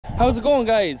How's it going,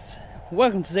 guys?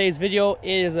 Welcome to today's video.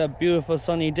 It is a beautiful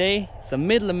sunny day. It's the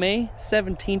middle of May,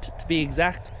 17th to be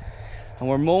exact, and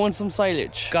we're mowing some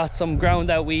silage. Got some ground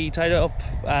that we tied up,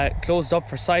 closed up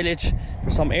for silage for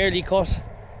some early cut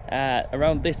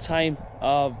around this time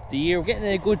of the year. We're getting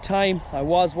a good time. I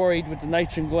was worried with the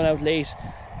nitrogen going out late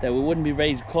that we wouldn't be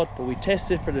ready to cut, but we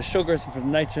tested for the sugars and for the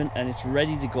nitrogen and it's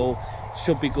ready to go.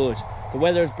 Should be good. The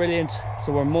weather is brilliant,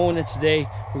 so we're mowing it today.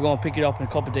 We're going to pick it up in a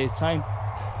couple of days time.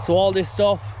 So all this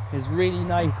stuff is really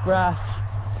nice grass,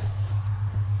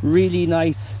 really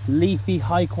nice leafy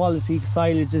high quality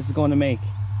silage this is going to make.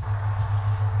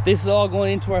 This is all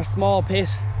going into our small pit.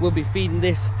 We'll be feeding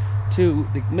this to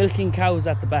the milking cows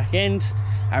at the back end.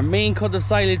 Our main cut of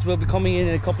silage will be coming in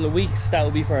a couple of weeks. That will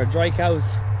be for our dry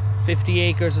cows. 50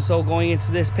 acres or so going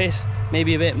into this pit,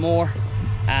 maybe a bit more.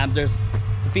 There's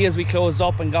the fields we closed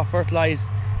up and got fertilized,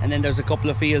 and then there's a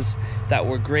couple of fields that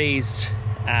were grazed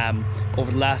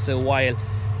over the last little while,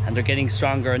 and they're getting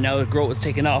stronger, and now the growth is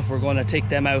taking off. We're going to take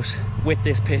them out with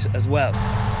this pit as well.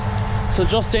 So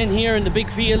just in here in the big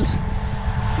field,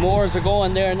 mowers are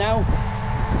going there now.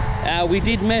 We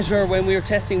did measure when we were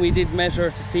testing, we did measure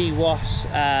to see what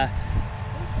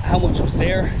how much was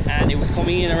there, and it was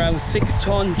coming in around 6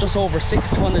 ton, just over 6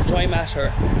 ton of dry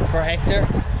matter per hectare.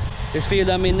 This field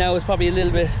I'm in now is probably a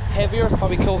little bit heavier,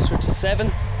 probably closer to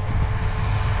 7.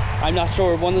 I'm not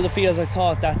sure. One of the fields I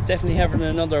thought that's definitely heavier than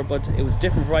another, but it was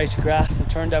different variety grass and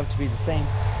turned out to be the same.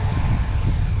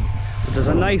 But there's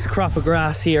a nice crop of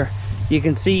grass here. You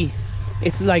can see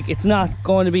it's like, it's not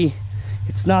going to be,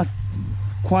 it's not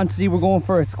quantity we're going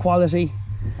for, it's quality.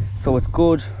 So it's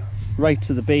good right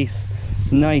to the base.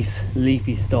 Nice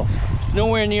leafy stuff. It's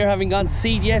nowhere near having gone to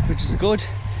seed yet, which is good.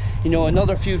 You know,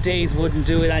 another few days wouldn't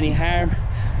do it any harm,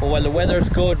 but while the weather's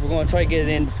good, we're going to try to get it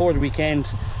in before the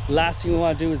weekend. The last thing we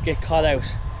want to do is get caught out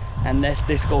and let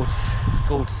this go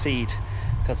to seed,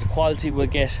 because the quality will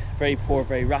get very poor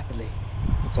very rapidly.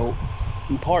 So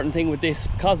important thing with this,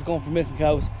 because it's going for milking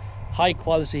cows, high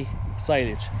quality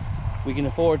silage. We can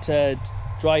afford to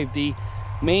drive the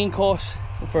main cut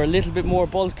for a little bit more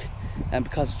bulk, and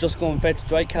because it's just going fed to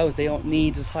dry cows, they don't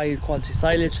need as high quality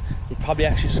silage. They'd probably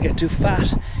actually just get too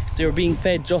fat if they were being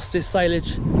fed just this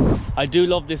silage. I do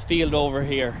love this field over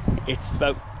here. It's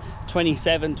about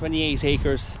 28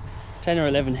 acres, 10 or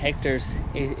 11 hectares.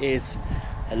 It is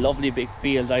a lovely big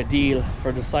field, ideal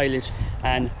for the silage,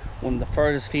 and one of the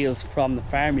furthest fields from the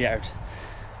farmyard,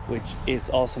 which is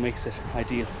also makes it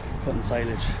ideal for cutting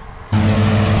silage.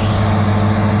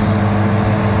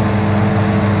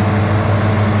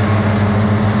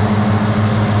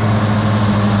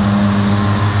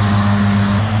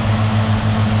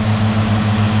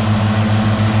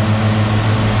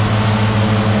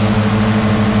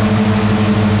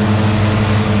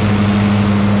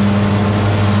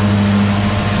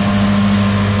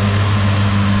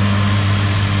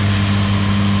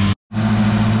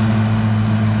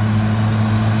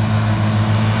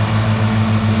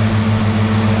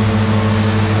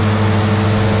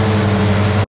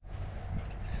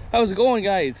 How's it going,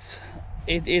 guys?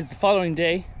 It is the following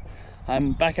day.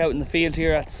 I'm back out in the field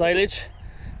here at the silage.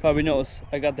 Probably noticed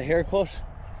I got the haircut.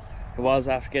 It was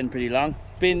after getting pretty long.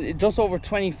 Been just over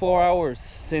 24 hours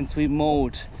since we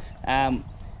mowed. The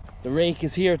rake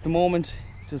is here at the moment.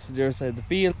 It's just to the other side of the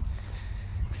field.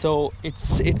 So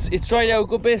it's dried out a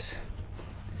good bit.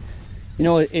 You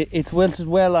know, it's wilted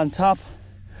well on top.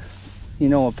 You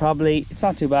know, it's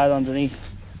not too bad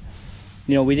underneath.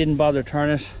 You know, we didn't bother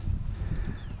turning it.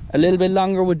 A little bit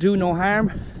longer would do no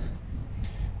harm,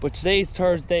 but today's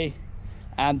Thursday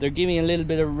and they're giving a little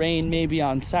bit of rain maybe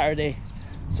on Saturday,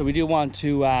 so we do want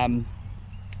to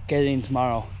get it in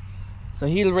tomorrow. So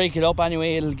he'll rake it up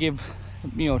anyway. It'll give,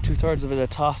 you know, 2/3 of it a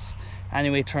toss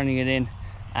anyway, turning it in,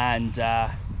 and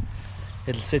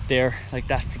it'll sit there like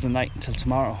that for the night until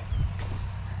tomorrow.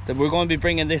 That we're going to be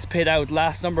bringing this pit out.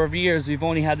 Last number of years we've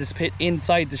only had this pit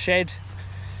inside the shed,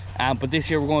 but this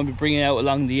year we're going to be bringing it out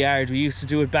along the yard. We used to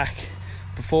do it back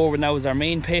before when that was our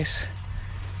main pit,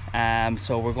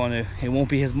 so we're going to, it won't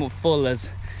be as full as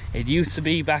it used to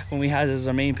be back when we had it as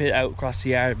our main pit out across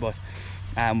the yard, but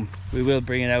we will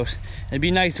bring it out. It'd be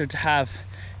nicer to have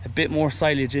a bit more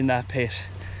silage in that pit,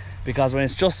 because when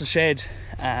it's just a shed,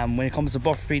 when it comes to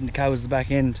buffer feeding the cows at the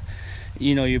back end,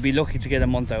 you know, you'll be lucky to get a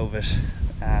month out of it.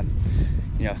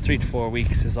 You know, 3 to 4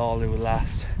 weeks is all it will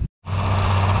last.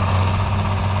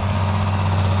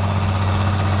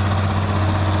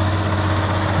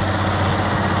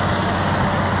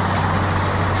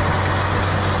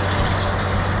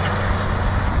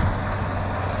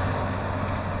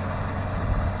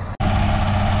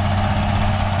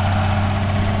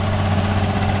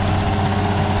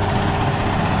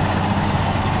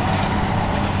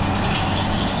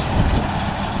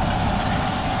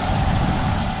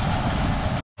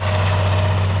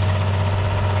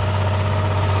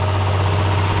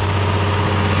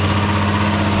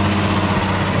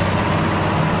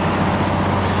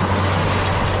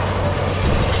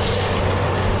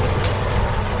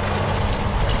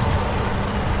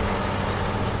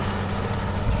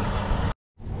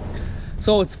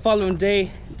 So it's the following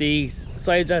day, the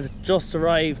silage have just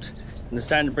arrived and they're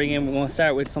starting to bring in. We're going to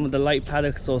start with some of the light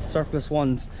paddocks, those surplus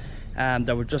ones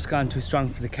that were just gone too strong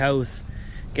for the cows.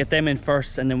 Get them in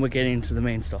first and then we'll get into the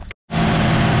main stuff.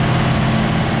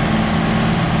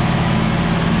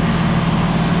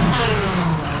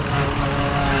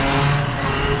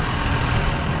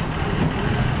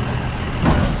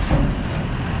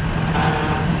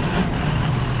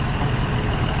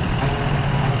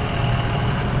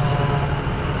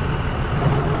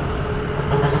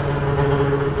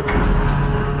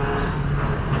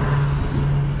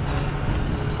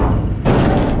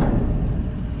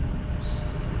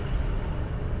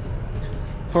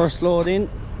 First load in,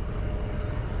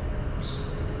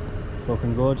 it's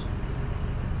looking good.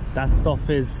 That stuff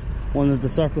is one of the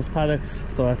surplus paddocks,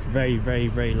 so that's very, very,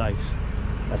 very light.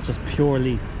 That's just pure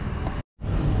leaf.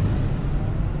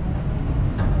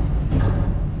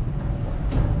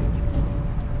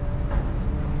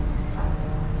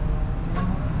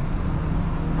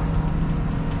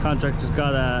 Contractor's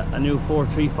got a new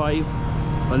 435,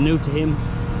 well, new to him.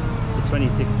 It's a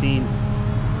 2016